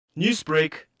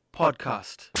Newsbreak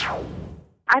Podcast.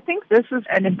 I think this is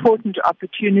an important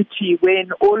opportunity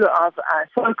when all of us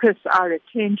focus our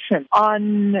attention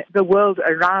on the world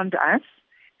around us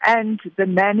and the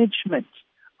management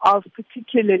of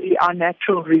particularly our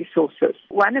natural resources.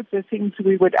 One of the things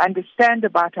we would understand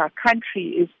about our country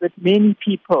is that many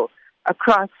people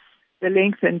across the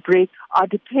length and breadth are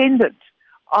dependent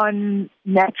on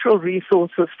natural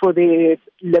resources for their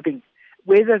living,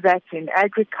 whether that's in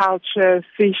agriculture,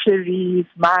 fisheries,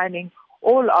 mining.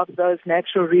 All of those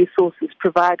natural resources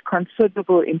provide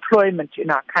considerable employment in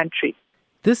our country.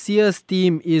 This year's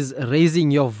theme is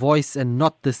raising your voice and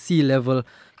not the sea level.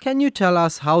 Can you tell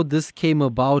us how this came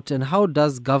about and how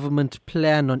does government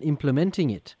plan on implementing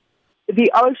it?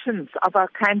 The oceans of our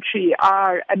country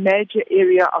are a major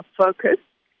area of focus.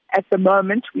 At the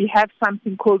moment, we have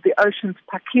something called the Oceans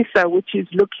Pakisa, which is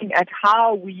looking at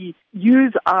how we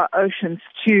use our oceans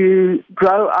to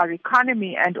grow our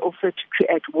economy and also to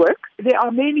create work. There are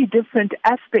many different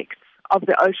aspects of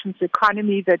the oceans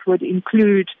economy that would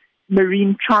include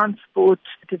marine transport,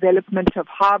 development of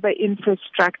harbor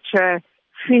infrastructure,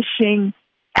 fishing,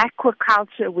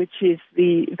 aquaculture, which is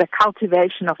the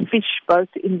cultivation of fish both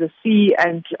in the sea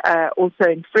and also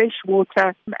in fresh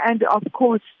water, and of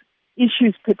course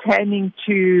issues pertaining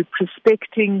to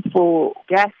prospecting for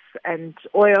gas and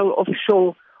oil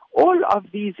offshore. All of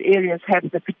these areas have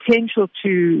the potential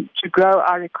to grow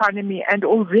our economy, and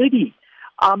already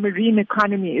our marine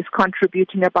economy is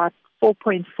contributing about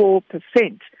 4.4%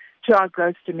 to our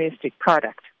gross domestic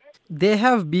product. There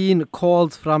have been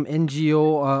calls from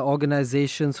NGO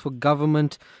organizations for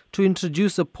government to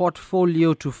introduce a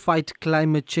portfolio to fight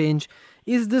climate change.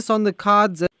 Is this on the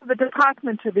cards? The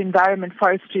Department of Environment,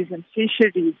 Forestries and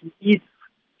Fisheries leads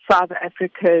South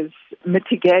Africa's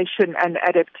mitigation and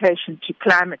adaptation to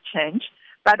climate change.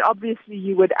 But obviously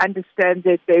you would understand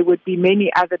that there would be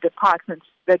many other departments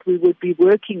that we would be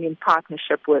working in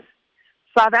partnership with.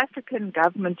 South African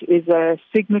government is a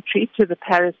signatory to the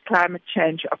Paris Climate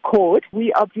Change Accord.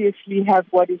 We obviously have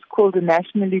what is called a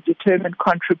nationally determined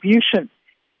contribution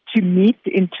to meet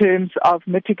in terms of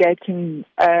mitigating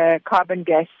carbon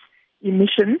gas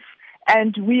emissions,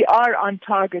 and we are on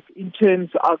target in terms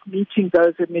of meeting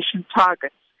those emission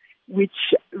targets, which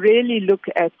really look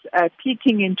at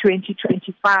peaking in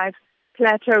 2025,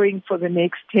 plateauing for the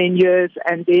next 10 years,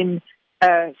 and then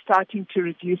starting to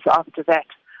reduce after that.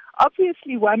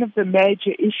 Obviously, one of the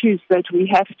major issues that we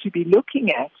have to be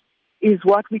looking at is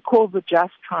what we call the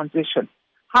just transition.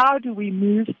 How do we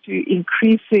move to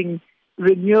increasing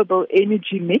renewable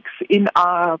energy mix in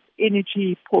our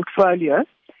energy portfolio?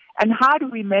 And how do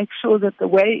we make sure that the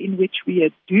way in which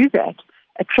we do that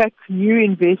attracts new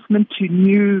investment to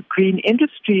new green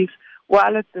industries,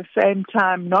 while at the same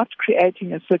time not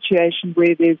creating a situation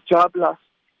where there's job loss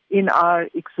in our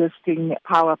existing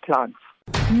power plants?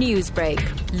 Newsbreak,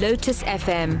 Lotus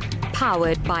FM,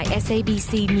 powered by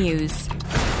SABC News.